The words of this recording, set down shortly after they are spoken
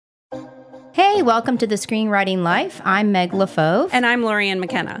Hey, welcome to the Screenwriting Life. I'm Meg LaFauve. And I'm Lorianne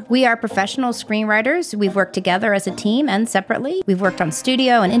McKenna. We are professional screenwriters. We've worked together as a team and separately. We've worked on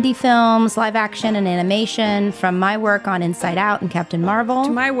studio and indie films, live action and animation, from my work on Inside Out and Captain Marvel,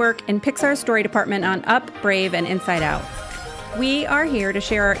 to my work in Pixar's story department on Up, Brave, and Inside Out. We are here to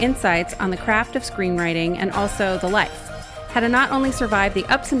share our insights on the craft of screenwriting and also the life, how to not only survive the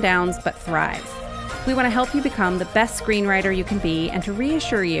ups and downs, but thrive. We want to help you become the best screenwriter you can be and to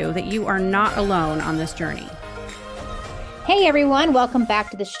reassure you that you are not alone on this journey. Hey everyone, welcome back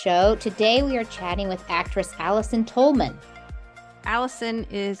to the show. Today we are chatting with actress Allison Tolman. Allison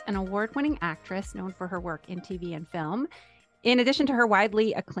is an award-winning actress known for her work in TV and film. In addition to her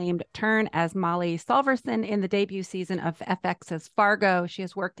widely acclaimed turn as Molly Solverson in the debut season of FX's Fargo, she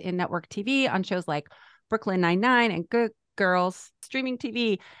has worked in network TV on shows like Brooklyn Nine-Nine and Good Girls, streaming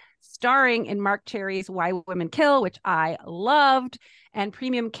TV, starring in Mark Cherry's Why Women Kill, which I loved, and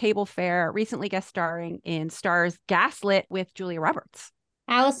premium cable fare, recently guest starring in Star's Gaslit with Julia Roberts.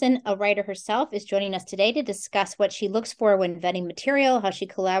 Allison, a writer herself, is joining us today to discuss what she looks for when vetting material, how she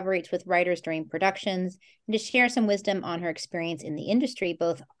collaborates with writers during productions, and to share some wisdom on her experience in the industry,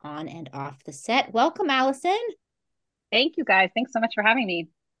 both on and off the set. Welcome, Allison. Thank you, guys. Thanks so much for having me.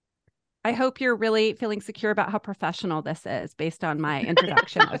 I hope you're really feeling secure about how professional this is based on my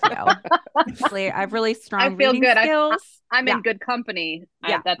introduction with you. Actually, I have really strong reading skills. I'm in good company.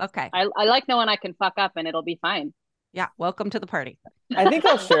 Yeah, okay. I like knowing I can fuck up and it'll be fine. Yeah, welcome to the party. I think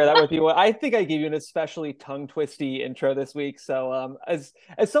I'll share that with you. I think I gave you an especially tongue-twisty intro this week. So as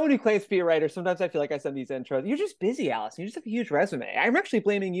someone who claims to be a writer, sometimes I feel like I send these intros. You're just busy, Allison. You just have a huge resume. I'm actually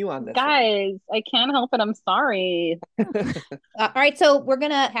blaming you on this. Guys, I can't help it. I'm sorry. All right, so we're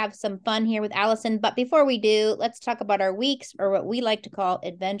going to have some fun here with Allison. But before we do, let's talk about our weeks, or what we like to call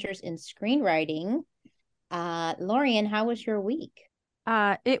adventures in screenwriting. Lorianne, how was your week?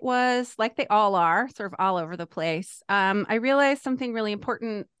 It was like they all are, sort of all over the place. I realized something really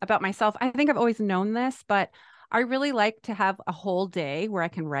important about myself. I think I've always known this, but I really like to have a whole day where I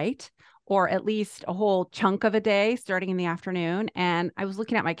can write, or at least a whole chunk of a day starting in the afternoon. And I was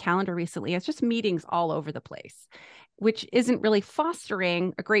looking at my calendar recently. It's just meetings all over the place, which isn't really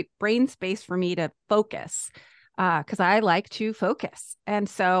fostering a great brain space for me to focus, because I like to focus. And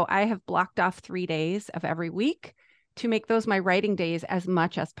so I have blocked off 3 days of every week to make those my writing days as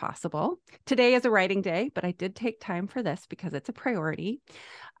much as possible. Today is a writing day, but I did take time for this because it's a priority.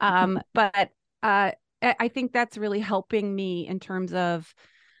 But I think that's really helping me in terms of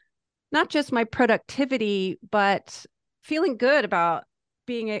not just my productivity, but feeling good about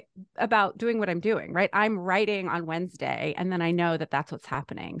doing what I'm doing, right? I'm writing on Wednesday, and then I know that that's what's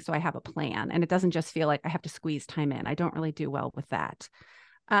happening. So I have a plan, and it doesn't just feel like I have to squeeze time in. I don't really do well with that.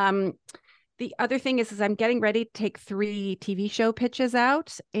 The other thing is I'm getting ready to take 3 TV show pitches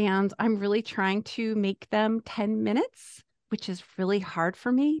out, and I'm really trying to make them 10 minutes, which is really hard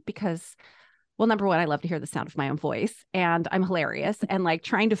for me because, well, number one, I love to hear the sound of my own voice, and I'm hilarious, and like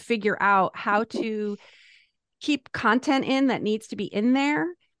trying to figure out how to keep content in that needs to be in there,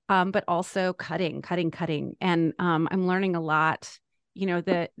 but also cutting. And I'm learning a lot. You know,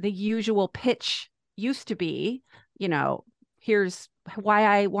 the usual pitch used to be, here's why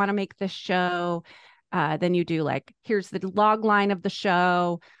I want to make this show. Then you do like, here's the log line of the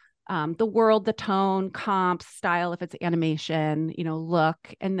show, the world, the tone, comps, style, if it's animation,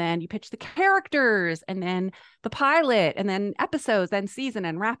 look, and then you pitch the characters, and then the pilot, and then episodes, then season,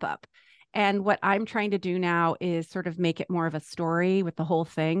 and wrap up. And what I'm trying to do now is sort of make it more of a story with the whole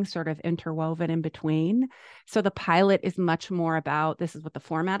thing sort of interwoven in between. So the pilot is much more about, this is what the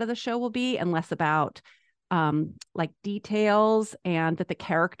format of the show will be, and less about like details, and that the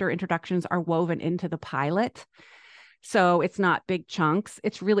character introductions are woven into the pilot. So it's not big chunks.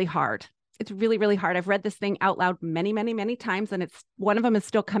 It's really hard. It's really, really hard. I've read this thing out loud many, many, many times, and it's one of them is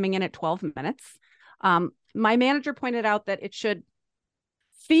still coming in at 12 minutes. My manager pointed out that it should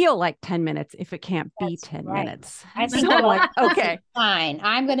feel like 10 minutes if it can't be 10 minutes. I think so like, okay, fine.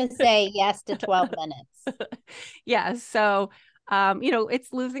 I'm going to say yes to 12 minutes. Yeah. So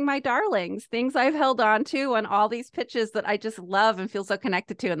it's losing my darlings, things I've held on to, and all these pitches that I just love and feel so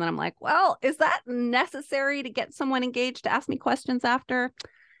connected to. And then I'm like, well, is that necessary to get someone engaged to ask me questions after?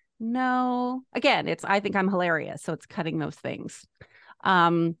 No. Again, I think I'm hilarious. So it's cutting those things.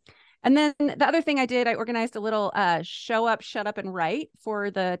 And then the other thing I did, I organized a little show up, shut up and write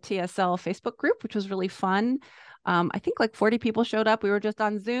for the TSL Facebook group, which was really fun. I think like 40 people showed up. We were just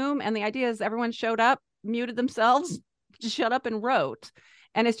on Zoom. And the idea is everyone showed up, muted themselves, just shut up and wrote.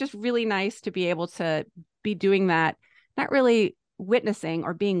 And it's just really nice to be able to be doing that, not really witnessing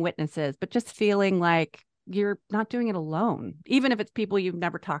or being witnesses, but just feeling like you're not doing it alone, even if it's people you've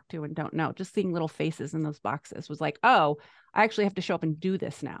never talked to and don't know. Just seeing little faces in those boxes was like, oh, I actually have to show up and do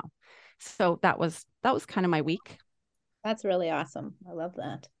this now. So that was kind of my week. That's really awesome. I love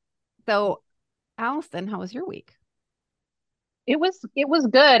that. So Allison, how was your week? It was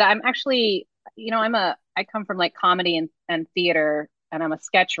good. I'm actually, I come from like comedy and theater, and I'm a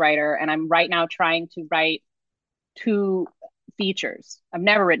sketch writer, and I'm right now trying to write two features. I've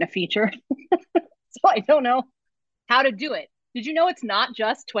never written a feature, so I don't know how to do it. Did you know it's not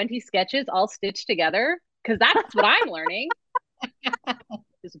just 20 sketches all stitched together? Because that's what I'm learning.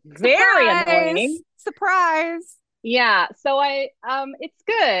 It's very annoying. Surprise. Yeah, so it's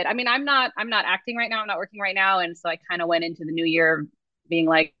good. I mean, I'm not acting right now. I'm not working right now, and so I kind of went into the new year being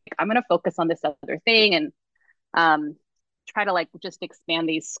like, I'm gonna focus on this other thing and um try to like just expand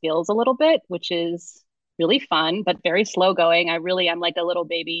these skills a little bit, which is really fun but very slow going. I'm like a little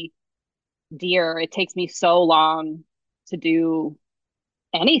baby deer. It takes me so long to do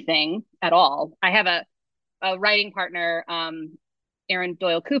anything at all. I have a writing partner, Aaron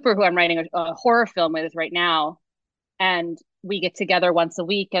Doyle Cooper, who I'm writing a horror film with right now, and we get together once a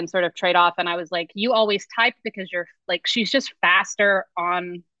week and sort of trade off. And I was like, you always type because you're like, she's just faster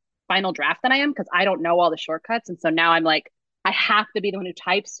on final draft than I am because I don't know all the shortcuts. And so now I'm like, I have to be the one who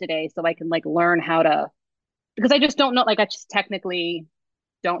types today so I can like learn how to, because I just don't know, like I just technically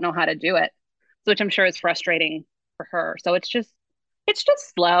don't know how to do it. So which I'm sure is frustrating for her. So it's just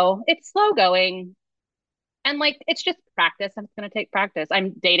slow. It's slow going. And like it's just practice. And it's gonna take practice.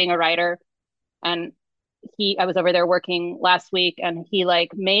 I'm dating a writer, and I was over there working last week, and he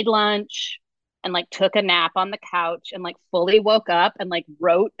like made lunch and like took a nap on the couch and like fully woke up and like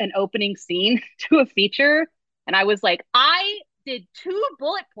wrote an opening scene to a feature. And I was like, I did 2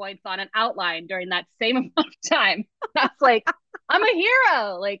 bullet points on an outline during that same amount of time. That's like, I'm a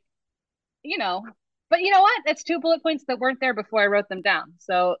hero. Like, you know, but you know what? That's 2 bullet points that weren't there before I wrote them down.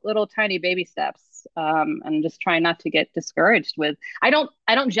 So little tiny baby steps. And just trying not to get discouraged with. I don't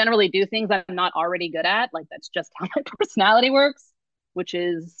generally do things I'm not already good at. Like that's just how my personality works, which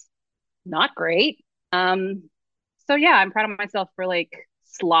is not great. So yeah, I'm proud of myself for like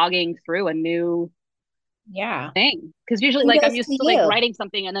slogging through a new Yeah. thing. Because usually like I'm Kudos used to to like you. writing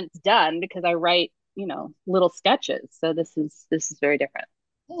something and then it's done because I write, little sketches. So this is very different.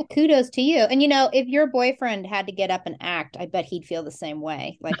 Yeah, kudos to you. And if your boyfriend had to get up and act, I bet he'd feel the same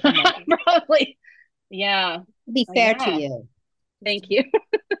way. Like how much Probably. Yeah. to be fair to Yeah. you. Thank you.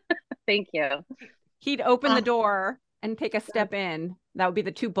 Thank you. He'd open the Uh, door and take a step in. That would be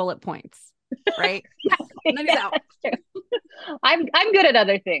the 2 bullet points, right? And then he's out. I'm good at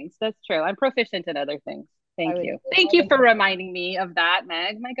other things. That's true. I'm proficient in other things. I Thank would you. be Thank you for reminding me of that,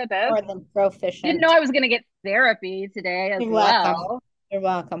 Meg. My goodness. more than Didn't know proficient. I was going to get therapy today as You're welcome. well. You're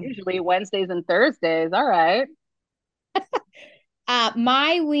welcome. Usually Wednesdays and Thursdays. All right.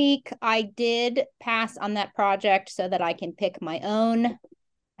 My week, I did pass on that project so that I can pick my own.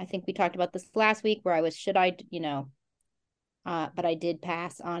 I think we talked about this last week where I was, but I did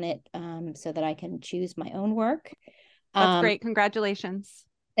pass on it so that I can choose my own work. That's great. Congratulations.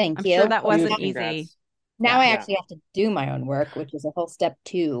 Thank I'm you. sure that wasn't Huge easy. congrats. Now I Yeah. actually have to do my own work, which is a whole step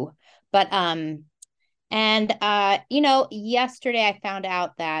 2. But and yesterday I found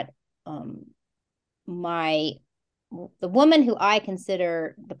out that my the woman who I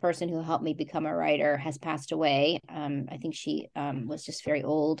consider the person who helped me become a writer has passed away. I think she was just very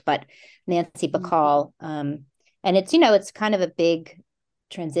old, but Nancy Bacall. And it's kind of a big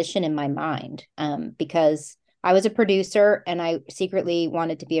transition in my mind because I was a producer and I secretly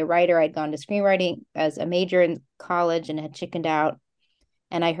wanted to be a writer. I'd gone to screenwriting as a major in college and had chickened out.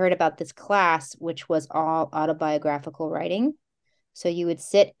 And I heard about this class, which was all autobiographical writing. So you would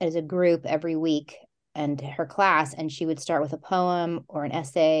sit as a group every week and her class, and she would start with a poem or an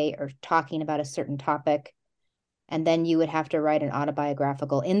essay or talking about a certain topic. And then you would have to write an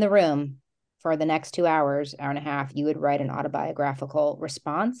autobiographical in the room for the next 2 hours, hour and a half. You would write an autobiographical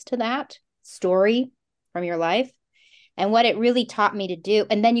response to that story from your life. And what it really taught me to do,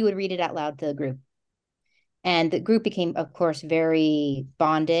 and then you would read it out loud to the group. And the group became, of course, very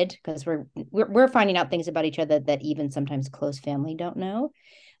bonded because we're finding out things about each other that even sometimes close family don't know.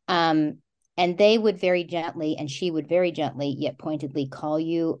 And they would very gently, and she would very gently yet pointedly call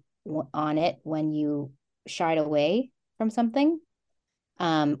you on it when you shied away from something,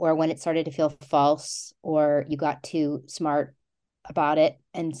 or when it started to feel false, or you got too smart about it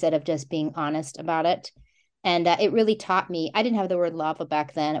instead of just being honest about it. And it really taught me, I didn't have the word lava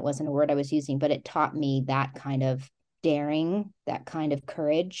back then. It wasn't a word I was using, but it taught me that kind of daring, that kind of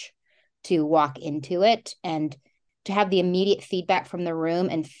courage to walk into it. And to have the immediate feedback from the room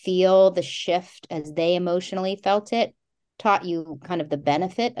and feel the shift as they emotionally felt it taught you kind of the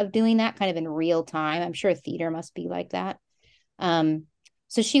benefit of doing that kind of in real time. I'm sure theater must be like that.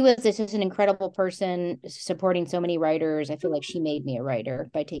 So she was just an incredible person supporting so many writers. I feel like she made me a writer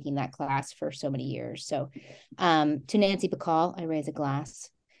by taking that class for so many years. So to Nancy Bacall, I raise a glass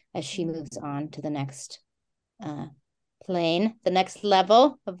as she moves on to the next plane, the next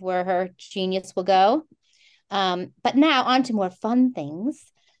level of where her genius will go. But now on to more fun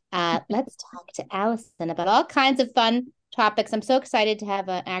things. Let's talk to Allison about all kinds of fun topics. I'm so excited to have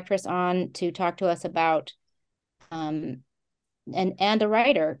an actress on to talk to us about and a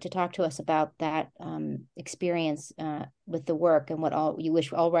writer to talk to us about that experience with the work and what all you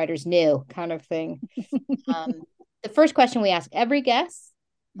wish all writers knew kind of thing. The first question we ask every guest,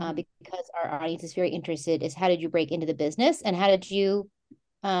 because our audience is very interested, is how did you break into the business and how did you,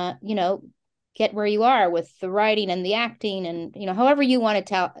 get where you are with the writing and the acting and, however you want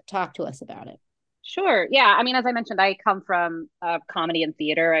to talk to us about it. Sure. Yeah. I mean, as I mentioned, I come from comedy and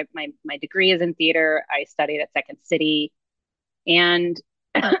theater. My degree is in theater. I studied at Second City. And,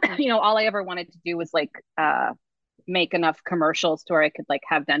 all I ever wanted to do was like make enough commercials to where I could like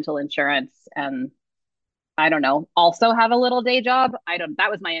have dental insurance and I don't know, also have a little day job.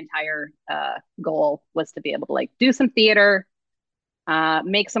 That was my entire goal, was to be able to like do some theater,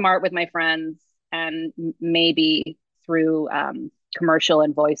 make some art with my friends, and maybe through commercial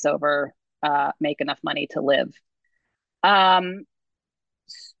and voiceover, make enough money to live.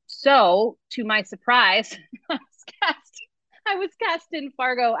 So to my surprise, I was cast in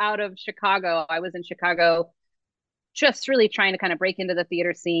Fargo out of Chicago. I was in Chicago just really trying to kind of break into the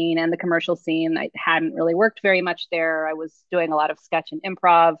theater scene and the commercial scene. I hadn't really worked very much there. I was doing a lot of sketch and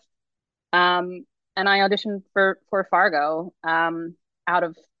improv. And I auditioned for Fargo out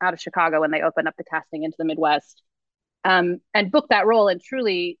of Chicago when they opened up the casting into the Midwest, and booked that role. And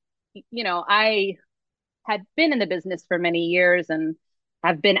truly, I had been in the business for many years and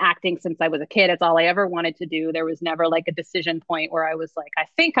have been acting since I was a kid. It's all I ever wanted to do. There was never like a decision point where I was like, I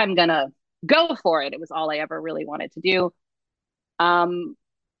think I'm gonna go for it. It was all I ever really wanted to do.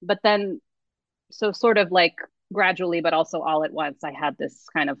 But then, so sort of like gradually, but also all at once, I had this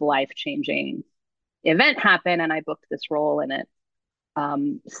kind of life-changing event happen, and I booked this role, and it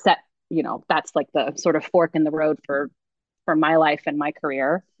set, that's like the sort of fork in the road for my life and my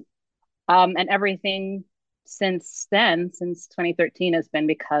career. And everything since then, since 2013, has been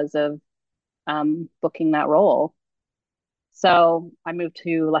because of booking that role. So I moved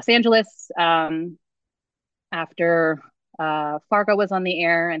to Los Angeles after Fargo was on the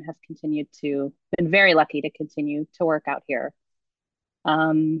air, and have been very lucky to continue to work out here.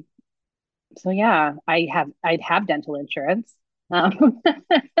 So yeah, I'd have dental insurance. And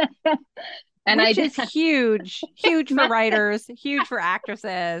which is huge for writers, huge for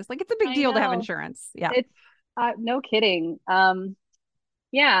actresses. Like it's a big deal to have insurance. Yeah. It's no kidding.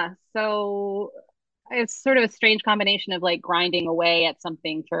 Yeah. So it's sort of a strange combination of like grinding away at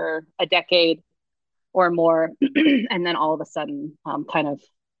something for a decade or more, and then all of a sudden kind of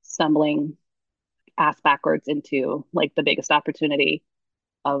stumbling ass backwards into like the biggest opportunity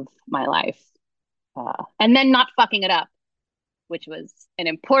of my life. And then not fucking it up, which was an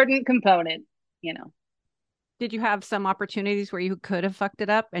important component, Did you have some opportunities where you could have fucked it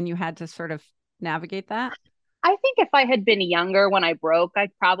up and you had to sort of navigate that? I think if I had been younger when I broke, I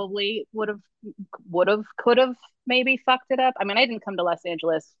probably could have maybe fucked it up. I mean, I didn't come to Los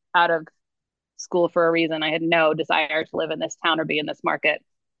Angeles out of school for a reason. I had no desire to live in this town or be in this market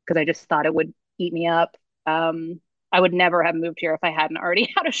because I just thought it would eat me up. I would never have moved here if I hadn't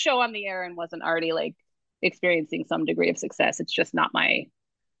already had a show on the air and wasn't already like experiencing some degree of success. It's just not my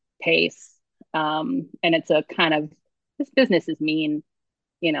pace. And it's a kind of, this business is mean,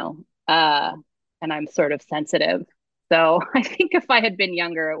 and I'm sort of sensitive. So I think if I had been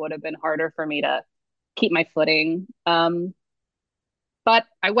younger, it would have been harder for me to keep my footing. But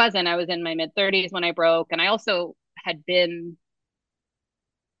I wasn't. I was in my mid-30s when I broke. And I also had been,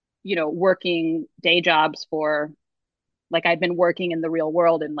 working day jobs like I'd been working in the real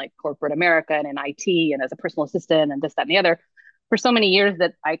world in like corporate America and in IT and as a personal assistant and this, that, and the other for so many years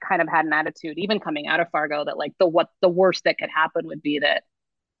that I kind of had an attitude, even coming out of Fargo, that like the worst that could happen would be that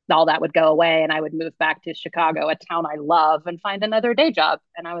all that would go away and I would move back to Chicago, a town I love, and find another day job.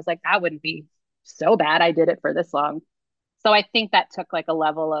 And I was like, that wouldn't be so bad. I did it for this long. So I think that took like a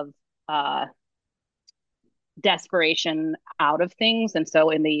level of desperation out of things. And so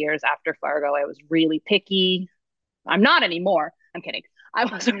in the years after Fargo, I was really picky. I'm not anymore. I'm kidding. I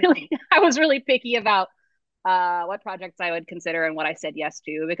was really picky about what projects I would consider and what I said yes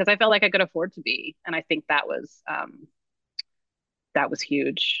to, because I felt like I could afford to be. And I think that was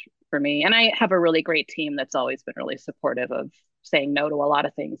huge for me. And I have a really great team that's always been really supportive of saying no to a lot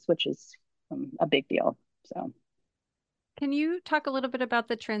of things, which is a big deal. So Can you talk a little bit about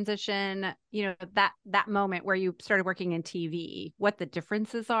the transition, that moment where you started working in TV, what the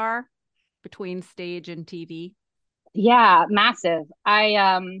differences are between stage and TV? yeah, massive.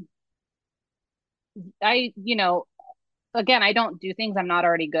 I, again, I don't do things I'm not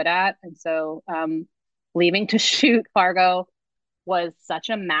already good at. And so leaving to shoot Fargo was such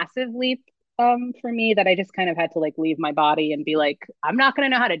a massive leap for me that I just kind of had to like leave my body and be like, I'm not going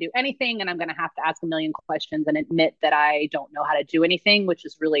to know how to do anything. And I'm going to have to ask a million questions and admit that I don't know how to do anything, which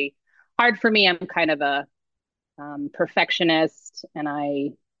is really hard for me. I'm kind of a perfectionist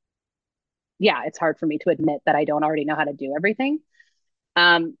and yeah, it's hard for me to admit that I don't already know how to do everything.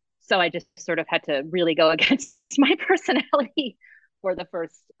 So I just sort of had to really go against my personality for the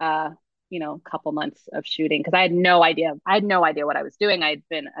first, couple months of shooting because I had no idea. I had no idea what I was doing. I had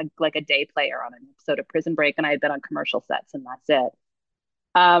been like a day player on an episode of Prison Break, and I had been on commercial sets, and that's it.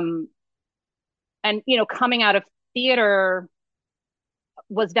 Um, and coming out of theater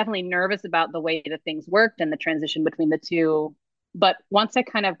was definitely nervous about the way that things worked and the transition between the two. But once I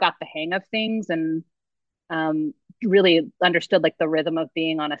kind of got the hang of things and really understood like the rhythm of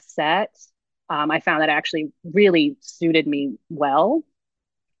being on a set, I found that it actually really suited me well.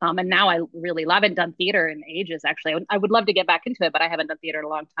 And now I really haven't done theater in ages. Actually, I would love to get back into it, but I haven't done theater in a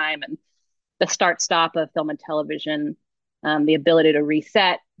long time. And the start stop of film and television, the ability to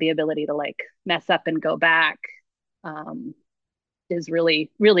reset, the ability to like mess up and go back, is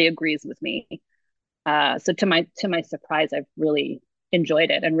really agrees with me. So to my surprise, I've really enjoyed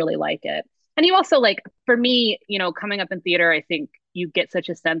it and really like it. And you also like, for me, coming up in theater, I think you get such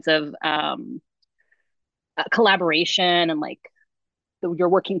a sense of collaboration and like you're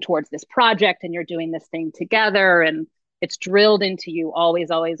working towards this project and you're doing this thing together, and it's drilled into you always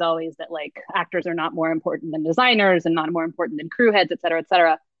that like actors are not more important than designers and not more important than crew heads, et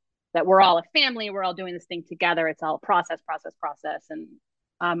cetera, that we're all a family, we're all doing this thing together, it's all process. And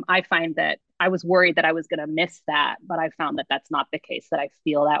I find that I was worried that I was going to miss that, but I found that that's not the case, that I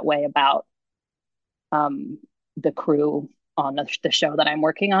feel that way about the crew on the show that I'm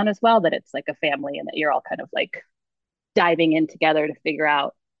working on as well, that it's like a family and that you're all kind of like diving in together to figure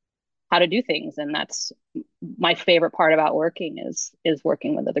out how to do things. And that's my favorite part about working is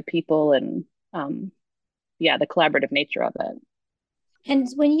working with other people and yeah, the collaborative nature of it. And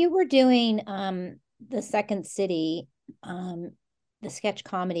when you were doing the Second City, the sketch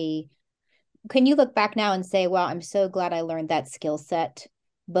comedy, can you look back now and say, well, I'm so glad I learned that skill set,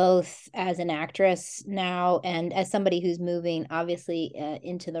 both as an actress now and as somebody who's moving obviously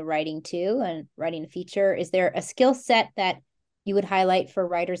into the writing too and writing a feature? Is there a skill set that you would highlight for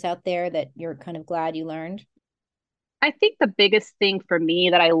writers out there that you're kind of glad you learned? I think the biggest thing for me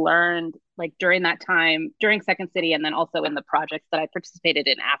that I learned like during that time, during Second City, and then also in the projects that I participated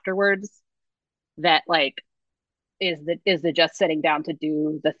in afterwards, that like is the just sitting down to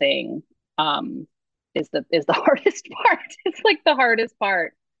do the thing, is the hardest part. It's like the hardest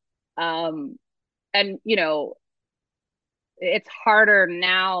part. And it's harder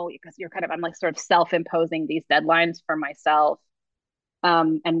now because I'm like sort of self-imposing these deadlines for myself.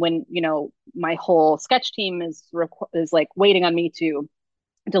 And when my whole sketch team is like waiting on me to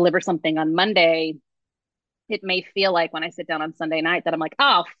deliver something on Monday, it may feel like when I sit down on Sunday night that I'm like,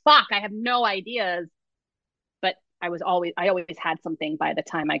 oh fuck, I have no ideas. But I always had something by the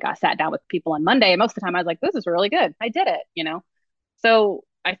time I got sat down with people on Monday. And most of the time I was like, this is really good. I did it. So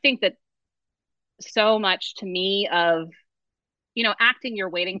I think that so much to me of, acting, you're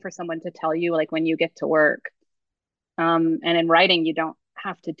waiting for someone to tell you like when you get to work. And in writing, you don't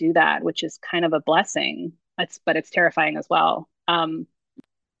have to do that, which is kind of a blessing. But it's terrifying as well.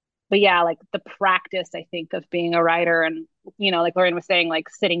 But yeah, like the practice, I think, of being a writer and, like Lauren was saying, like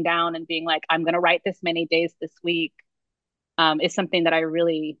sitting down and being like, I'm going to write this many days this week, is something that I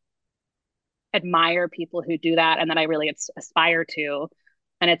really admire people who do that and that I really aspire to.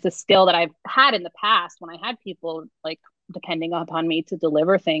 And it's a skill that I've had in the past when I had people like depending upon me to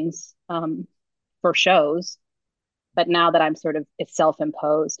deliver things for shows. But now that I'm sort of, it's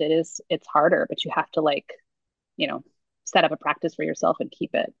self-imposed, it's harder, but you have to like, set up a practice for yourself and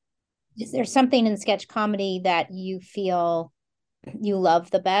keep it. Is there something in sketch comedy that you feel you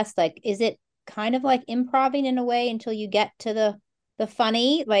love the best? Like, is it kind of like improvising in a way until you get to the the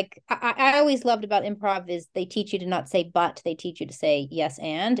funny. Like I always loved about improv is they teach you to not say but, they teach you to say yes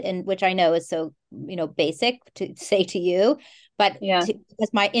and which I know is so, basic to say to you, but Yeah. because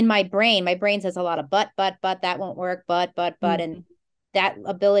my brain says a lot of but that won't work, but and that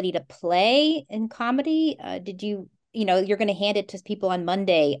ability to play in comedy, did you, you're going to hand it to people on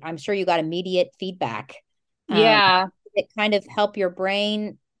Monday, I'm sure you got immediate feedback. Yeah. It kind of help your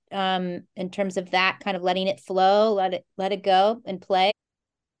brain, in terms of that kind of letting it flow, let it go and play.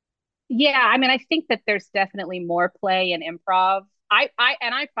 Yeah, I mean, I think that there's definitely more play in improv. I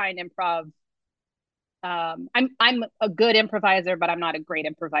find improv, I'm a good improviser, but I'm not a great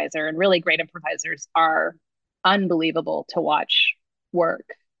improviser. And really great improvisers are unbelievable to watch work.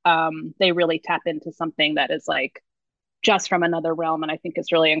 They really tap into something that is like just from another realm, and I think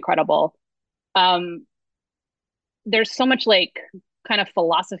it's really incredible. Um, there's so much like kind of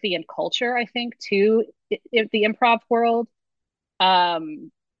philosophy and culture, I think, too, in the improv world.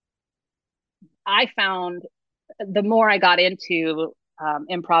 Um, I found the more I got into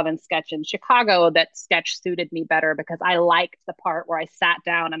improv and sketch in Chicago, that sketch suited me better because I liked the part where I sat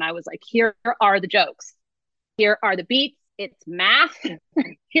down and I was like, here are the jokes, here are the beats, it's math,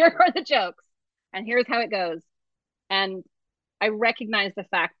 here are the jokes, and here's how it goes. And I recognize the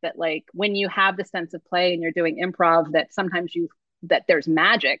fact that like when you have the sense of play and you're doing improv, that sometimes that there's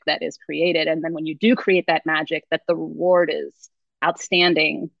magic that is created. And then when you do create that magic, that the reward is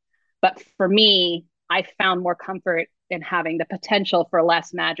outstanding. But for me, I found more comfort in having the potential for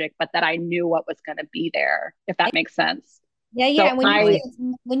less magic, but that I knew what was going to be there, if that makes sense. Yeah. So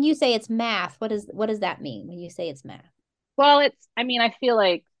And when you say it's math, what does that mean when you say it's math? well, I mean, I feel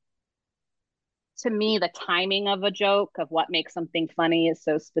like to me, the timing of a joke, of what makes something funny, is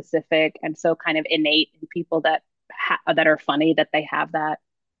so specific and so kind of innate in people that are funny, that they have that.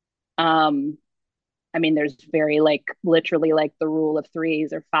 Um, I mean, there's very like literally like the rule of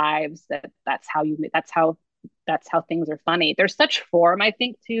threes or fives, that's how things are funny. There's such form, I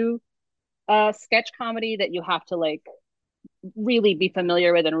think, to sketch comedy that you have to like really be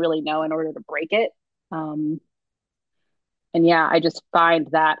familiar with and really know in order to break it. Um, and yeah, I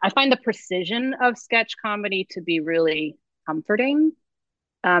find the precision of sketch comedy to be really comforting,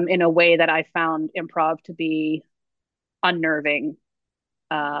 in a way that I found improv to be unnerving,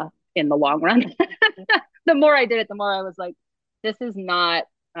 uh, in the long run. The more I did it, the more I was like, this is not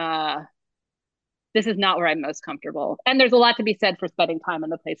uh, this is not where I'm most comfortable. And there's a lot to be said for spending time in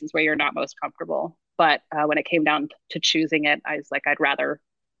the places where you're not most comfortable. But when it came down to choosing it, I was like, I'd rather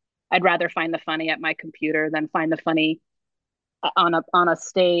find the funny at my computer than find the funny on a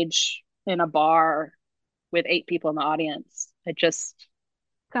stage in a bar with 8 people in the audience. It just,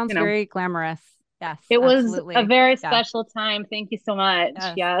 Sounds you know, very glamorous. Yes, it was a absolutely. very Yeah. special time. Thank you so much.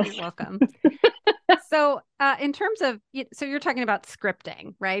 Yes, Yes. you're welcome. So, in terms of, so you're talking about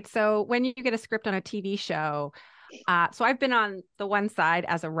scripting, right? So when you get a script on a TV show, so I've been on the one side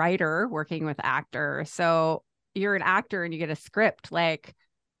as a writer working with actors. So you're an actor and you get a script. Like,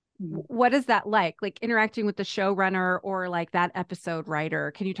 what is that like? Like interacting with the showrunner or like that episode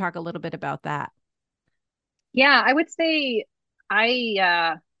writer? Can you talk a little bit about that? Yeah, I would say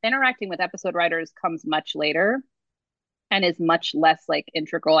interacting with episode writers comes much later and is much less like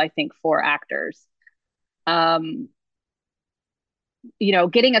integral, I think, for actors. Um,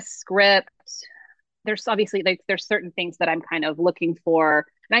 getting a script, there's obviously like there's certain things that I'm kind of looking for.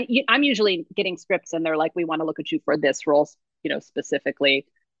 And I'm usually getting scripts and they're like, we want to look at you for this role, specifically.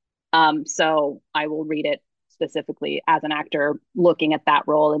 So I will read it specifically as an actor, looking at that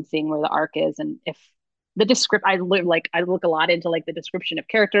role and seeing where the arc is. And if the descript, I look a lot into like the description of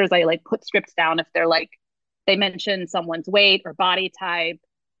characters. I like put scripts down if they're like, they mention someone's weight or body type,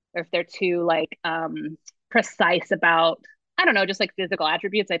 or if they're too like precise about, I don't know, just like physical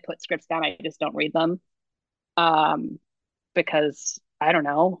attributes. I put scripts down. I just don't read them, um, because I don't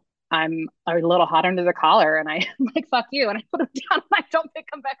know. I'm a little hot under the collar, and I'm like, fuck you, and I put them down and I don't pick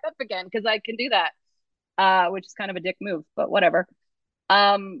them back up again because I can do that, which is kind of a dick move, but whatever.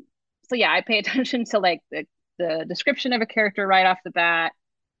 Um, so yeah, I pay attention to like the description of a character right off the bat.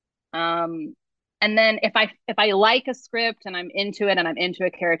 Um, and then if I like a script and I'm into it and I'm into a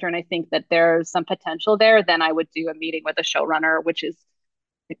character and I think that there's some potential there, then I would do a meeting with a showrunner, which is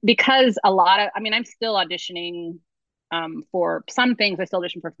because I mean, I'm still auditioning, for some things. I still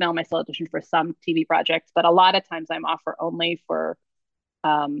audition for film. I still audition for some TV projects, but a lot of times I'm offer only for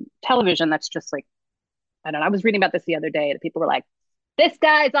television. That's just like, I don't know. I was reading about this the other day that people were like, this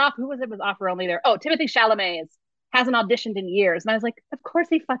guy's off. Who was offer only there? Oh, Timothy Chalamet hasn't auditioned in years. And I was like, of course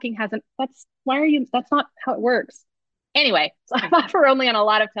he fucking hasn't. That's not how it works. Anyway, so I'm offer only on a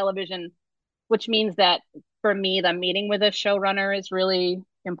lot of television, which means that for me, the meeting with a showrunner is really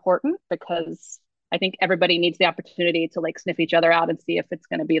important because I think everybody needs the opportunity to like sniff each other out and see if it's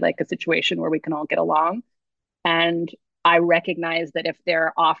going to be like a situation where we can all get along. And I recognize that if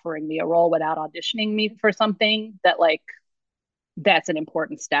they're offering me a role without auditioning me for something, that like that's an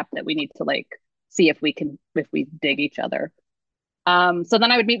important step that we need to like see if we dig each other. So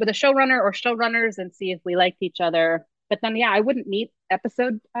then I would meet with a showrunner or showrunners and see if we liked each other. But then, yeah, I wouldn't meet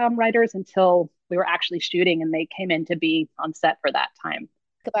episode writers until we were actually shooting and they came in to be on set for that time.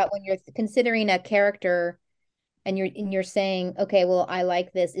 About when you're considering a character and you're saying, okay, well, I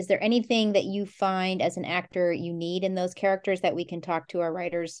like this. Is there anything that you find as an actor you need in those characters that we can talk to our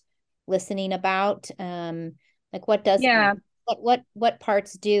writers listening about? Like what does Yeah, what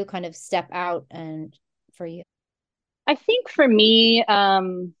parts do kind of step out and for you? I think for me,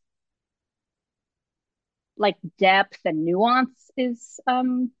 like depth and nuance is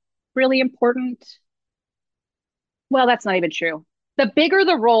really important. Well, that's not even true. The bigger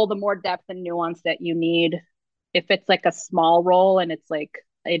the role, the more depth and nuance that you need. If it's like a small role and it's like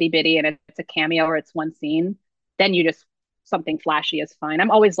itty bitty and it's a cameo or it's one scene, then you just something flashy is fine.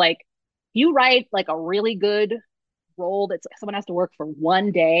 I'm always like, you write like a really good role that someone has to work for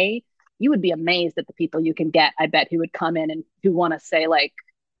one day, you would be amazed at the people you can get. I bet who would come in and who want to say like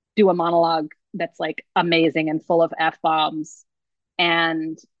do a monologue that's like amazing and full of F bombs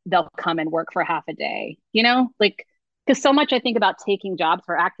and they'll come and work for half a day, you know, like because so much I think about taking jobs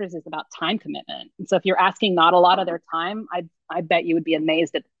for actors is about time commitment. And so if you're asking not a lot of their time, I bet you would be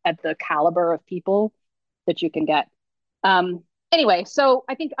amazed at the caliber of people that you can get. Um, anyway, so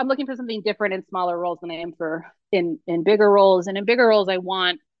I think I'm looking for something different in smaller roles than I am for in bigger roles. And in bigger roles, I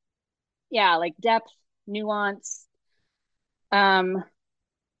want, yeah, like depth, nuance. Um,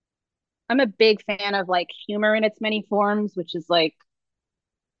 I'm a big fan of like humor in its many forms, which is like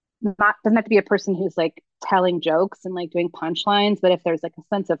not doesn't have to be a person who's like telling jokes and like doing punchlines, but if there's like a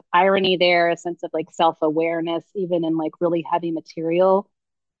sense of irony there, a sense of like self-awareness, even in like really heavy material,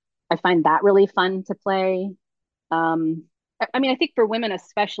 I find that really fun to play. I mean, I think for women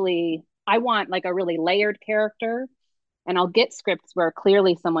especially, I want like a really layered character, and I'll get scripts where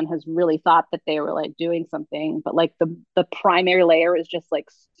clearly someone has really thought that they were like doing something, but like the primary layer is just like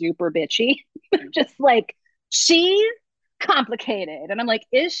super bitchy, just like she's complicated, and I'm like,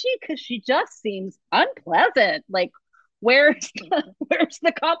 is she? Because she just seems unpleasant. Like, where's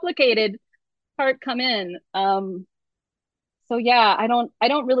the complicated part come in? So yeah, I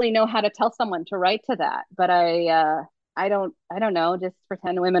don't really know how to tell someone to write to that, but I don't know, just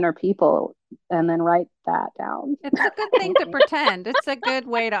pretend women are people and then write that down. It's a good thing to pretend. It's a good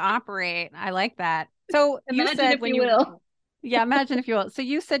way to operate. I like that. So you Imagine said if when you will. yeah, imagine if you will. So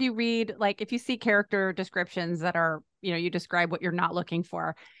you said you read, like, if you see character descriptions that are, you describe what you're not looking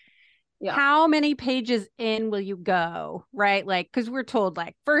for. Yeah. How many pages in will you go? Right. Like, because we're told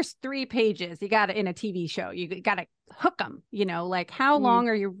like first 3 pages, you got to, in a TV show, you got to hook them, like how long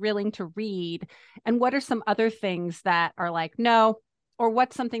are you willing to read? And what are some other things that are like, no, or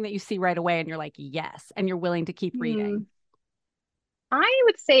what's something that you see right away and you're like, yes, and you're willing to keep reading? I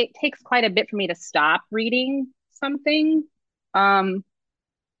would say it takes quite a bit for me to stop reading something. Um,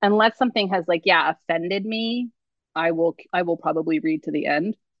 Unless something has like, yeah, offended me, I will probably read to the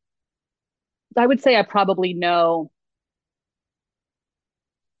end. I would say I probably know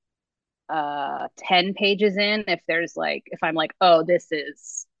 10 pages in if there's like if I'm like, oh,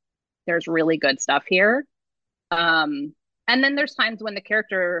 there's really good stuff here. Um, and then there's times when the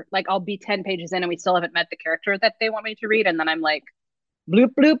character, like I'll be 10 pages in and we still haven't met the character that they want me to read. And then I'm like, bloop,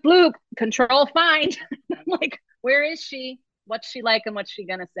 bloop, bloop, control find. I'm like, where is she? What's she like and what's she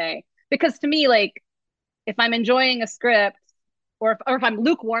gonna say? Because to me, like if I'm enjoying a script or if I'm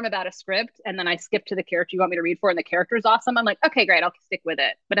lukewarm about a script and then I skip to the character you want me to read for and the character is awesome, I'm like, okay, great, I'll stick with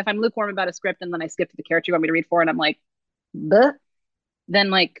it. But if I'm lukewarm about a script and then I skip to the character you want me to read for and I'm like, bleh,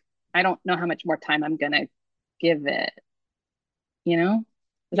 then like I don't know how much more time I'm gonna give it. You know?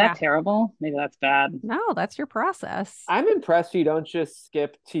 Is Yeah. that terrible? Maybe that's bad. No, that's your process. I'm impressed you don't just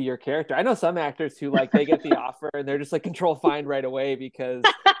skip to your character. I know some actors who like they get the offer and they're just like control find right away because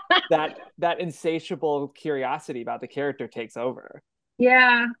that insatiable curiosity about the character takes over.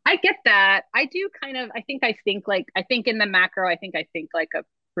 Yeah, I get that. I do kind of I think in the macro, I think like a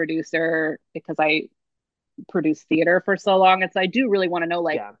producer because I produced theater for so long. And so I do really want to know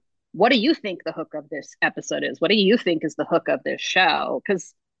like Yeah. what do you think the hook of this episode is? What do you think is the hook of this show?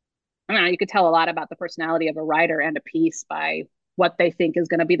 Because I don't know, you could tell a lot about the personality of a writer and a piece by what they think is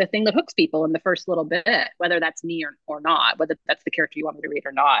going to be the thing that hooks people in the first little bit, whether that's me or not, whether that's the character you want me to read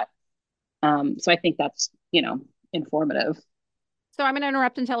or not. So I think that's, informative. So I'm going to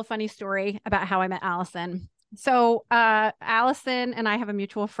interrupt and tell a funny story about how I met Allison. So Allison and I have a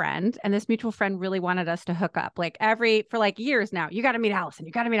mutual friend, and this mutual friend really wanted us to hook up for like years now. You got to meet Allison.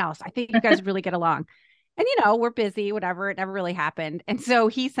 You got to meet Allison. I think you guys really get along. And, we're busy, whatever. It never really happened. And so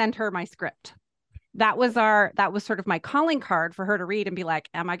he sent her my script. That was sort of my calling card for her to read and be like,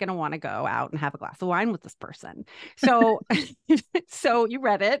 am I going to want to go out and have a glass of wine with this person? So, so you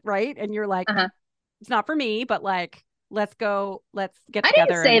read it, right? And you're like, it's not for me, but like, let's get together. I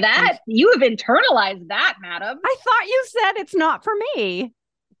didn't say that. You have internalized that, madam. I thought you said it's not for me.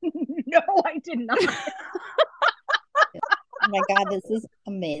 No, I did not. Oh my God, this is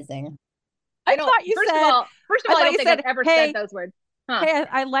amazing. I thought you said. First of all, I don't think I've ever said those words. Huh. Hey,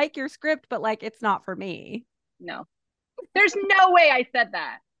 I like your script, but like, it's not for me. No, there's no way I said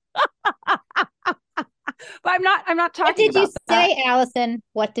that. But I'm not talking. What did you say, that. Allison?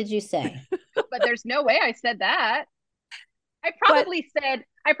 What did you say? But there's no way I said that. I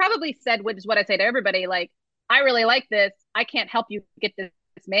probably said, which is what I say to everybody, like, I really like this. I can't help you get this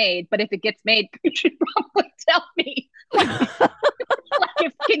made, but if it gets made, you should probably tell me.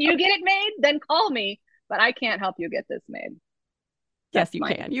 Can you get it made? Then call me. But I can't help you get this made. Yes, you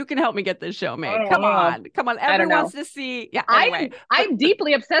can. You can help me get this show made. Come on. Everyone wants to see. Yeah. Anyway, I'm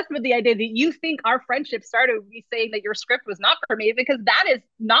deeply obsessed with the idea that you think our friendship started with me saying that your script was not for me, because that is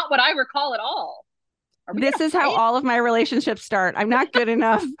not what I recall at all. This is how all of my relationships start. I'm not good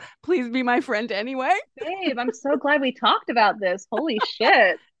enough. Please be my friend anyway. Babe, I'm so glad we talked about this. Holy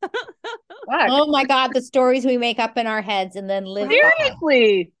shit. Oh my God, the stories we make up in our heads and then live.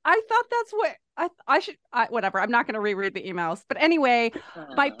 Seriously. I thought that's what I should, whatever. I'm not going to reread the emails. But anyway,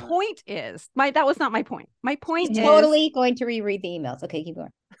 my point is, that was not my point. My point is totally going to reread the emails. Okay, keep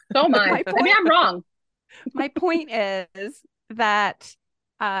going. So am I. I mean, I'm wrong. My point is that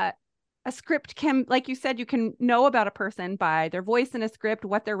a script can, like you said, you can know about a person by their voice in a script,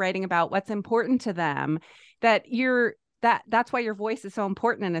 what they're writing about, what's important to them, that's why your voice is so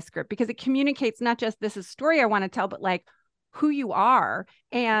important in a script, because it communicates not just this is a story I want to tell, but like who you are.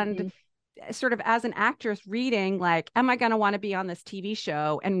 And sort of as an actress reading, like, am I going to want to be on this TV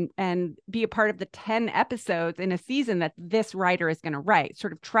show and be a part of the 10 episodes in a season that this writer is going to write,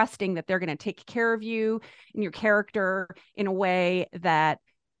 sort of trusting that they're going to take care of you and your character in a way that,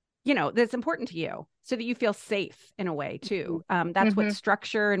 that's important to you, so that you feel safe in a way too. That's what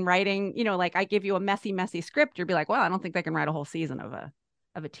structure and writing, like I give you a messy script, you'll be like, well, I don't think they can write a whole season of a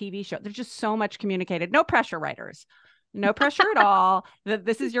TV show. There's just so much communicated. No pressure, writers. No pressure at all.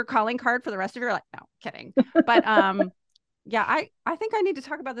 This is your calling card for the rest of your life. No, kidding. But yeah, I think I need to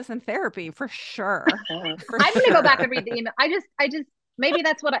talk about this in therapy for sure. I'm gonna go back and read the email. I just maybe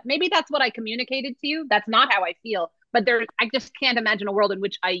that's what I communicated to you. That's not how I feel. But I just can't imagine a world in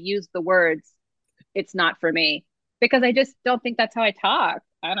which I use the words, it's not for me, because I just don't think that's how I talk.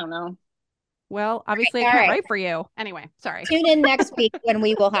 I don't know. Well, obviously I can't write for you. Anyway, sorry. Tune in next week when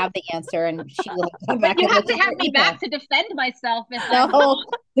we will have the answer, and she will come back. But you have to have me back to defend myself. No.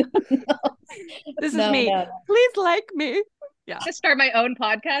 This is me. No. Please like me. Yeah. To start my own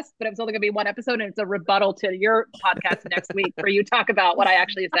podcast, but it's only going to be one episode, and it's a rebuttal to your podcast next week where you talk about what I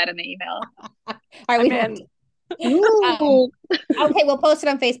actually said in the email. All right, okay, we'll post it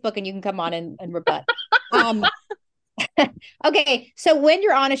on Facebook and you can come on and rebut. Okay, so when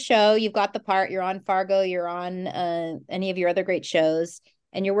you're on a show, you've got the part, you're on Fargo, you're on any of your other great shows,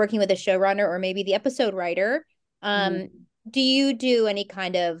 and you're working with a showrunner or maybe the episode writer. Do you do any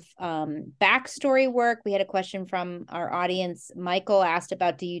kind of backstory work? We had a question from our audience. Michael asked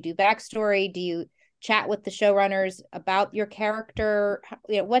about, do you do backstory? Do you chat with the showrunners about your character?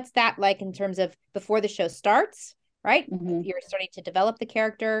 What's that like in terms of before the show starts, right? You're starting to develop the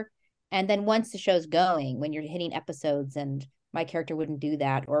character. And then once the show's going, when you're hitting episodes and my character wouldn't do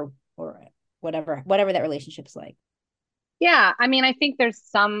that or whatever that relationship's like. Yeah, I mean, I think there's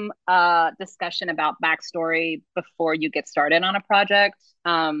some discussion about backstory before you get started on a project.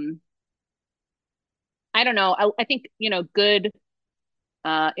 I don't know. I think, good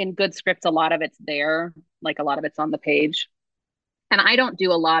in good scripts, a lot of it's there, like a lot of it's on the page. And I don't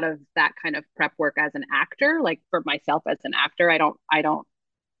do a lot of that kind of prep work as an actor. Like for myself as an actor, I don't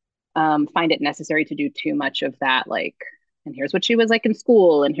find it necessary to do too much of that. Like, and here's what she was like in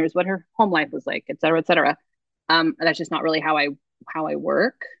school, and here's what her home life was like, et cetera, et cetera. That's just not really how I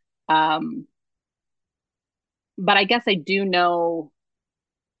work. But I guess I do know,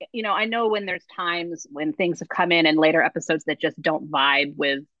 I know when there's times when things have come in later episodes that just don't vibe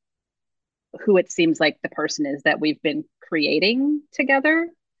with who it seems like the person is that we've been creating together.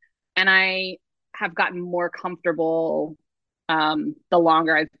 And I have gotten more comfortable the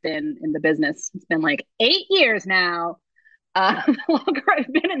longer I've been in the business. It's been like 8 years now. The longer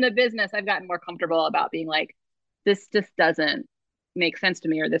I've been in the business, I've gotten more comfortable about being like, this just doesn't make sense to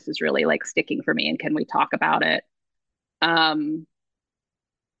me, or this is really like sticking for me, and can we talk about it? Um,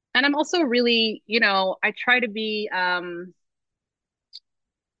 and I'm also really, I try to be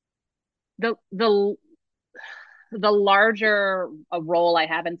the the larger a role I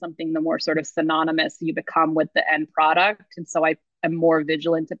have in something, the more sort of synonymous you become with the end product. And so I am more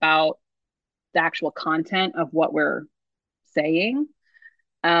vigilant about the actual content of what we're saying.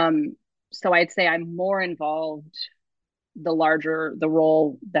 Um, so I'd say I'm more involved the larger the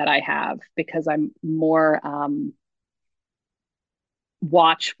role that I have, because I'm more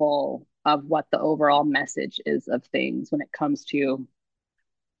watchful of what the overall message is of things when it comes to,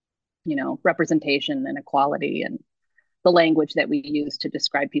 representation and equality and the language that we use to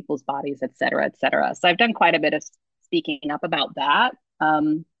describe people's bodies, et cetera, et cetera. So I've done quite a bit of speaking up about that uh,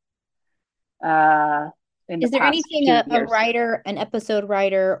 in the Is there past anything few a years. writer, an episode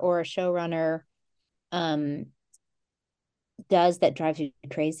writer or a showrunner does that drives you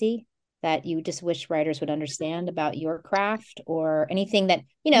crazy, that you just wish writers would understand about your craft, or anything that,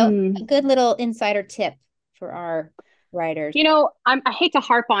 a good little insider tip for our writers? I hate to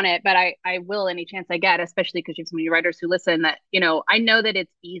harp on it, but I will any chance I get, especially because you have so many writers who listen, that, I know that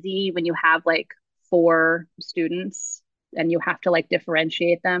it's easy when you have like 4 students and you have to like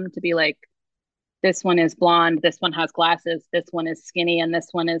differentiate them to be like, this one is blonde, this one has glasses, this one is skinny, and this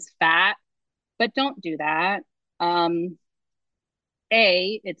one is fat. But don't do that.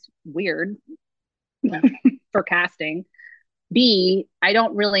 It's weird for casting. B, I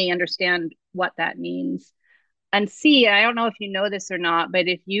don't really understand what that means. And C, I don't know if you know this or not, but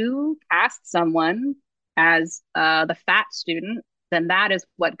if you cast someone as the fat student, then that is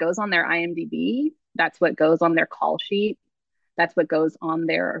what goes on their IMDb. That's what goes on their call sheet. That's what goes on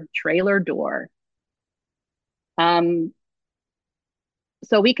their trailer door. So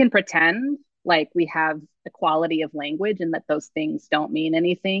we can pretend like we have equality of language and that those things don't mean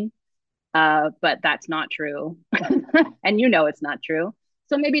anything. But that's not true. And it's not true.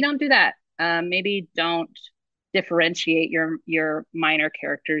 So maybe don't do that. Maybe don't differentiate your minor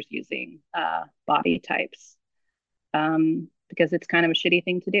characters using body types, because it's kind of a shitty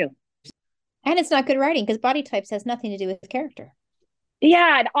thing to do. And it's not good writing, because body types has nothing to do with character.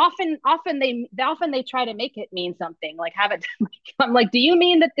 Yeah, and often they try to make it mean something, like have it. I'm like, do you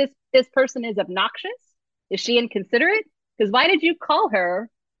mean that this person is obnoxious? Is she inconsiderate? Because why did you call her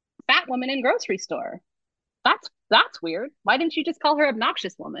fat woman in grocery store? That's weird. Why didn't you just call her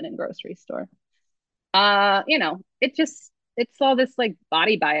obnoxious woman in grocery store? It's all this like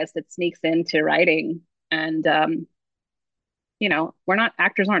body bias that sneaks into writing, and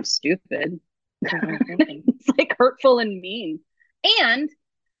actors aren't stupid. It's like hurtful and mean. And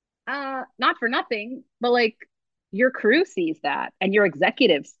not for nothing, but like your crew sees that and your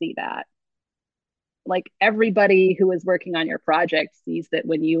executives see that. Like everybody who is working on your project sees that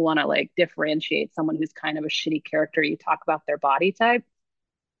when you want to like differentiate someone who's kind of a shitty character, you talk about their body type.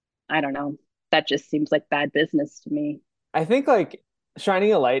 I don't know. That just seems like bad business to me. I think like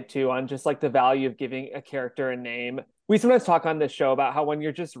shining a light too on just like the value of giving a character a name. We sometimes talk on this show about how when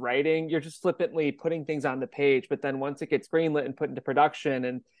you're just writing, you're just flippantly putting things on the page, but then once it gets greenlit and put into production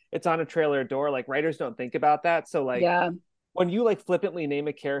and it's on a trailer door, like writers don't think about that. So like when you like flippantly name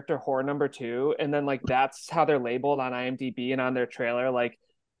a character whore number 2, and then like that's how they're labeled on IMDb and on their trailer, like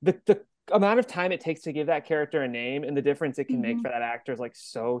the amount of time it takes to give that character a name and the difference it can make for that actor is like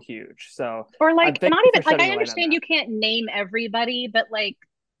so huge. So or like not even like, I understand you can't name everybody, but like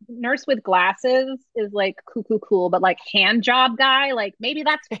nurse with glasses is like cool, but like hand job guy, like maybe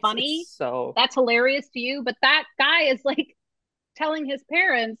that's funny, so that's hilarious to you, but that guy is like telling his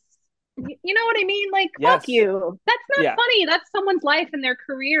parents, you know what I mean? Like, fuck you. That's not funny. That's someone's life and their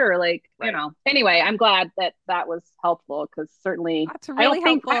career. Like, Anyway, I'm glad that was helpful, because certainly I don't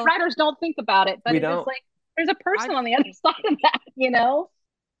think writers don't think about it, but it's just like there's a person on the other side of that,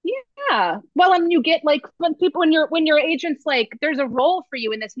 Yeah. Well, and you get like when your agent's like, there's a role for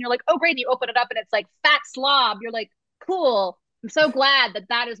you in this, and you're like, oh great, and you open it up and it's like fat slob. You're like, cool. I'm so glad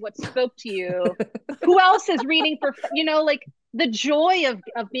that is what spoke to you. Who else is reading for, like the joy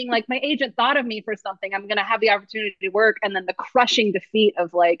of being like, my agent thought of me for something. I'm going to have the opportunity to work. And then the crushing defeat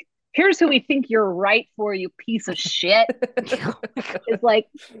of like, here's who we think you're right for, you piece of shit, is like,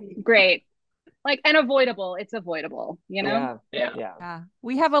 great. Like, and avoidable. It's avoidable, Yeah.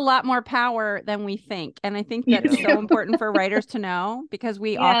 We have a lot more power than we think. And I think that's so important for writers to know, because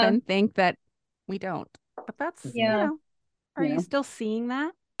we often think that we don't. But that's, are you still seeing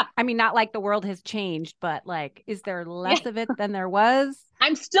that? I mean, not like the world has changed, but like, is there less of it than there was?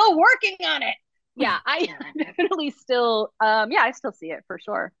 I'm still working on it. Yeah, I definitely still, yeah, I still see it for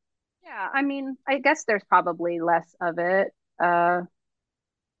sure. Yeah, I mean, I guess there's probably less of it. Uh,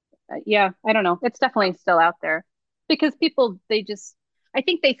 yeah, I don't know. It's definitely still out there because people, they just, I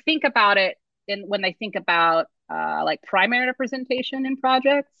think they think about it in when they think about like primary representation in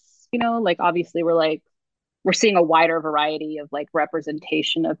projects, like obviously we're seeing a wider variety of like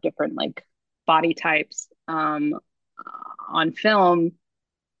representation of different like body types on film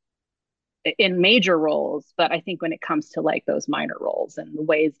in major roles. But I think when it comes to like those minor roles and the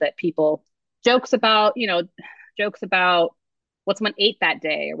ways that people jokes about, jokes about what someone ate that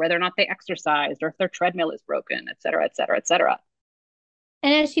day or whether or not they exercised or if their treadmill is broken, et cetera, et cetera, et cetera.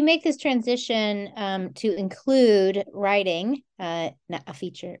 And as you make this transition to include writing, not a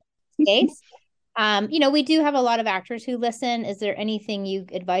feature space, we do have a lot of actors who listen. Is there anything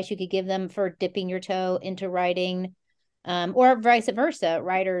advice you could give them for dipping your toe into writing, or vice versa,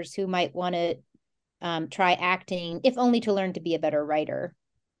 writers who might want to try acting, if only to learn to be a better writer?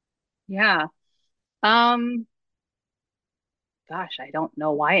 Yeah. Um, Gosh, I don't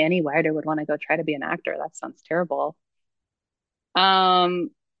know why any writer would want to go try to be an actor. That sounds terrible. Um,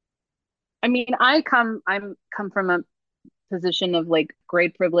 I mean, I'm come from a position of like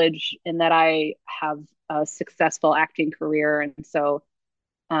great privilege in that I have a successful acting career. And so,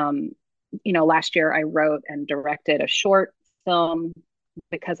 um, last year I wrote and directed a short film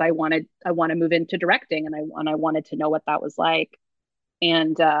because I want to move into directing and I wanted to know what that was like.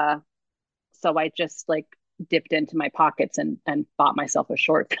 And so I just like dipped into my pockets and bought myself a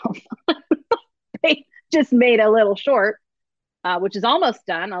short film. I just made a little short, which is almost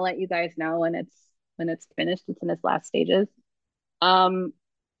done. I'll let you guys know when it's finished. It's in its last stages. Um,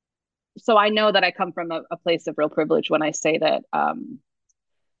 so I know that I come from a place of real privilege when I say that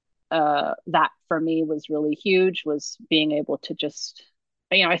that for me was really huge, was being able to just,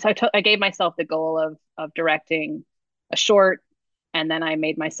 I gave myself the goal of directing a short, and then I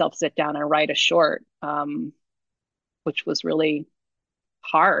made myself sit down and write a short, which was really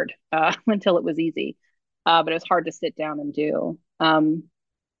hard until it was easy. But it was hard to sit down and do.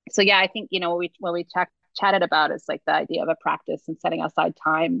 So yeah, I think what we chatted about is like the idea of a practice and setting aside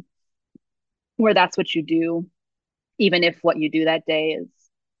time where that's what you do, even if what you do that day is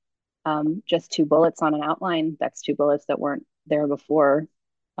just two bullets on an outline. That's two bullets that weren't there before,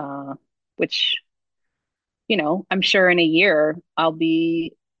 uh, which I'm sure in a year I'll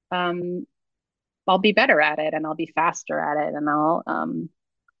be better at it and I'll be faster at it and I'll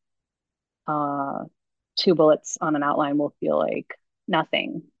uh, two bullets on an outline will feel like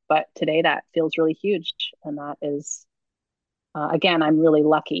nothing. But today that feels really huge, and that is again, I'm really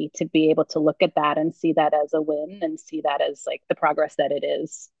lucky to be able to look at that and see that as a win and see that as like the progress that it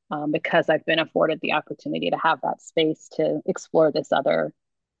is, because I've been afforded the opportunity to have that space to explore this other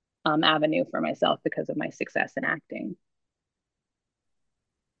avenue for myself because of my success in acting.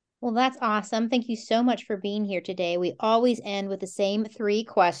 Well, that's awesome. Thank you so much for being here today. We always end with the same three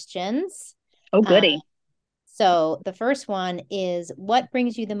questions. Oh, goody. So the first one is, what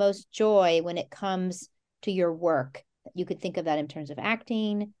brings you the most joy when it comes to your work? You could think of that in terms of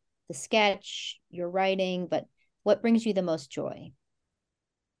acting, the sketch, your writing, but what brings you the most joy?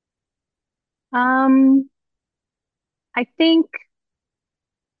 Um, I think,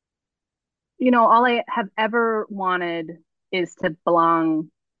 all I have ever wanted is to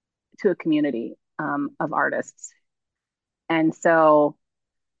belong to a community of artists. And so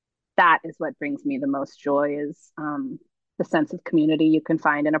that is what brings me the most joy is the sense of community you can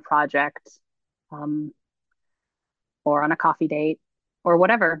find in a project, um, or on a coffee date or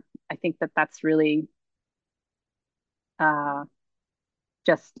whatever. I think that that's really uh,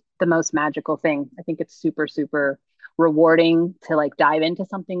 just the most magical thing. I think it's super, super rewarding to like dive into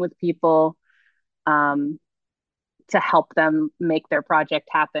something with people, um, to help them make their project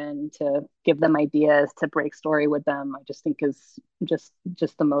happen, to give them ideas, to break story with them. I just think is just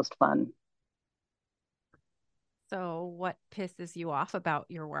the most fun. So, what pisses you off about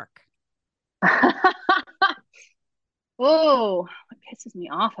your work? Oh, what pisses me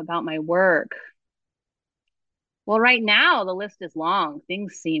off about my work? Well, right now the list is long.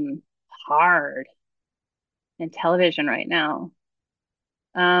 Things seem hard in television right now.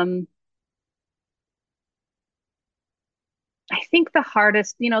 Um, I think the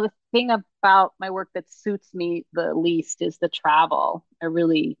hardest, the thing about my work that suits me the least is the travel. I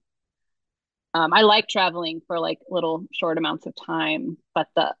like traveling for like little short amounts of time, but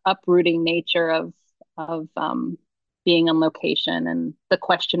the uprooting nature of being on location and the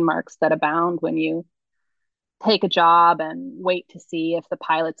question marks that abound when you take a job and wait to see if the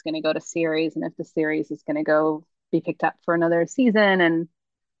pilot's going to go to series and if the series is going to go be picked up for another season. And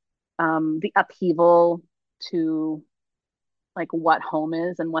the upheaval to like what home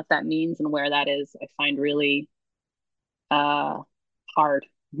is and what that means and where that is, I find really hard,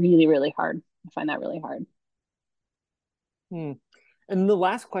 really, really hard. I find that really hard. Hmm. And the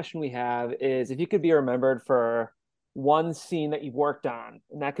last question we have is if you could be remembered for one scene that you've worked on,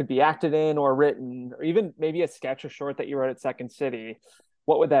 and that could be acted in or written, or even maybe a sketch or short that you wrote at Second City,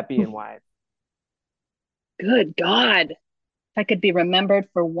 what would that be and why? Good God. If I could be remembered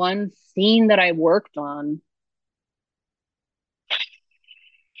for one scene that I worked on,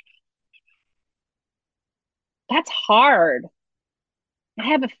 that's hard. I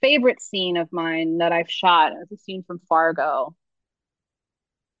have a favorite scene of mine that I've shot. It's a scene from Fargo.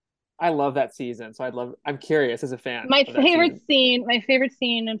 I love that season, so I'm curious as a fan of that season. My favorite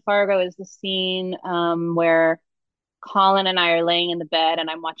scene in Fargo is the scene where Colin and I are laying in the bed and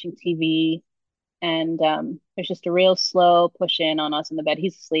I'm watching TV, and there's just a real slow push in on us in the bed.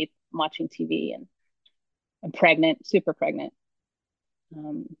 He's asleep, I'm watching TV, and I'm pregnant, super pregnant.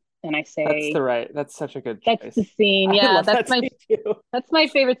 Um, and I say, That's such a good that's choice. the scene. I Yeah, love that scene too. that's my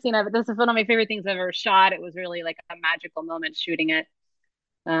favorite scene ever. This is one of my favorite things I've ever shot. It was really like a magical moment shooting it.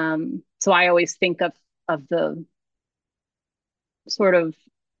 So I always think of the sort of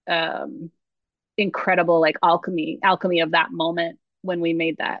um, incredible like alchemy of that moment when we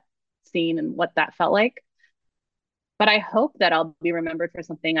made that scene and what that felt like. But I hope that I'll be remembered for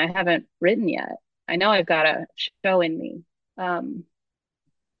something I haven't written yet. I know I've got a show in me um,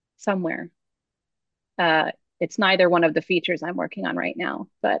 somewhere. It's neither one of the features I'm working on right now,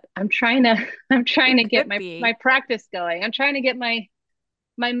 but I'm trying to It get could be. my practice going. I'm trying to get my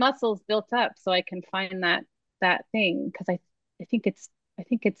muscles built up so I can find that thing because I think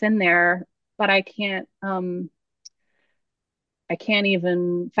it's in there, but I can't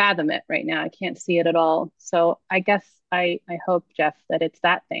even fathom it right now. I can't see it at all. So I guess I hope, Jeff, that it's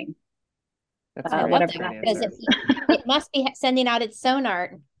that thing. That's I a love Whatever that that great thing because answer. is. it must be sending out its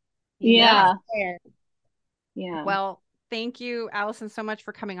sonar. You know, Yeah. there. Yeah. Well, thank you, Allison, so much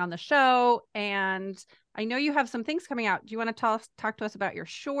for coming on the show. And I know you have some things coming out. Do you want to talk to us about your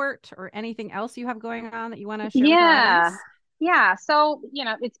short or anything else you have going on that you want to share with our Yeah. audience? Yeah. So,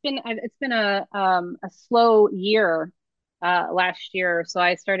 it's been a slow year last year. So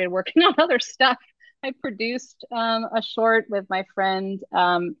I started working on other stuff. I produced a short with my friend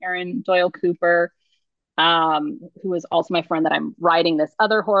Erin Doyle Cooper, who is also my friend that I'm writing this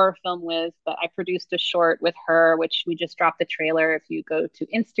other horror film with. But I produced a short with her, which we just dropped the trailer. If you go to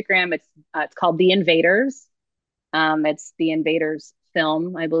Instagram, it's called The Invaders. It's The Invaders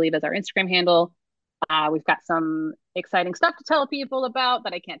Film, I believe, is our Instagram handle. We've got some exciting stuff to tell people about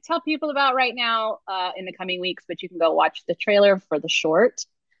that I can't tell people about right now in the coming weeks, but you can go watch the trailer for the short.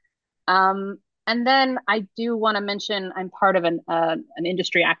 And then I do want to mention I'm part of an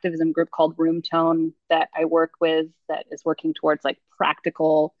industry activism group called Room Tone that I work with that is working towards like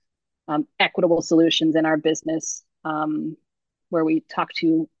practical, equitable solutions in our business, where we talk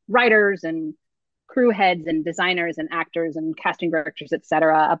to writers and crew heads and designers and actors and casting directors, et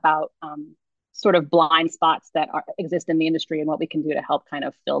cetera, about sort of blind spots that exist in the industry and what we can do to help kind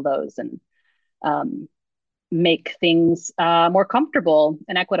of fill those and um, make things more comfortable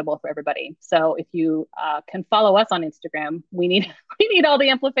and equitable for everybody. So if you can follow us on Instagram, we need we need all the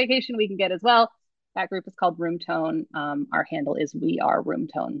amplification we can get as well. That group is called Room Tone. Our handle is We Are Room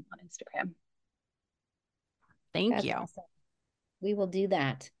Tone on Instagram. Thank That's you. awesome. We will do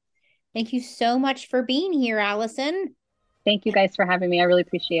that. Thank you so much for being here, Allison. Thank you guys for having me. I really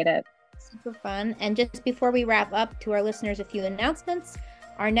appreciate it. Super fun. And just before we wrap up, to our listeners, a few announcements.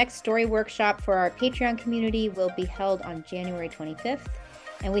 Our next story workshop for our Patreon community will be held on January 25th.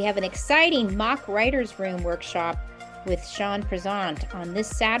 And we have an exciting mock writer's room workshop with Sean Prezant on this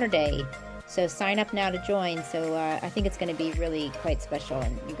Saturday. So sign up now to join. So I think it's going to be really quite special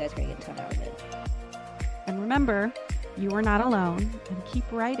and you guys are going to get a ton out of it. And remember, you are not alone, and keep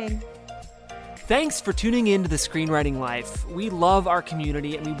writing. Thanks for tuning in to The Screenwriting Life. We love our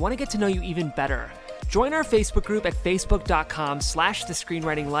community and we want to get to know you even better. Join our Facebook group at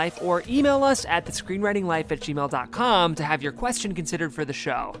facebook.com/thescreenwritinglife or email us at thescreenwritinglife@gmail.com to have your question considered for the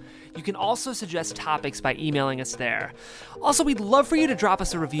show. You can also suggest topics by emailing us there. Also, we'd love for you to drop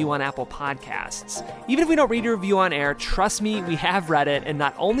us a review on Apple Podcasts. Even if we don't read your review on air, trust me, we have read it, and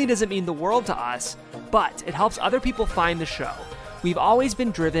not only does it mean the world to us, but it helps other people find the show. We've always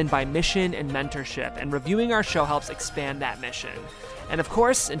been driven by mission and mentorship, and reviewing our show helps expand that mission. And of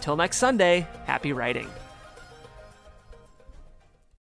course, until next Sunday, happy writing.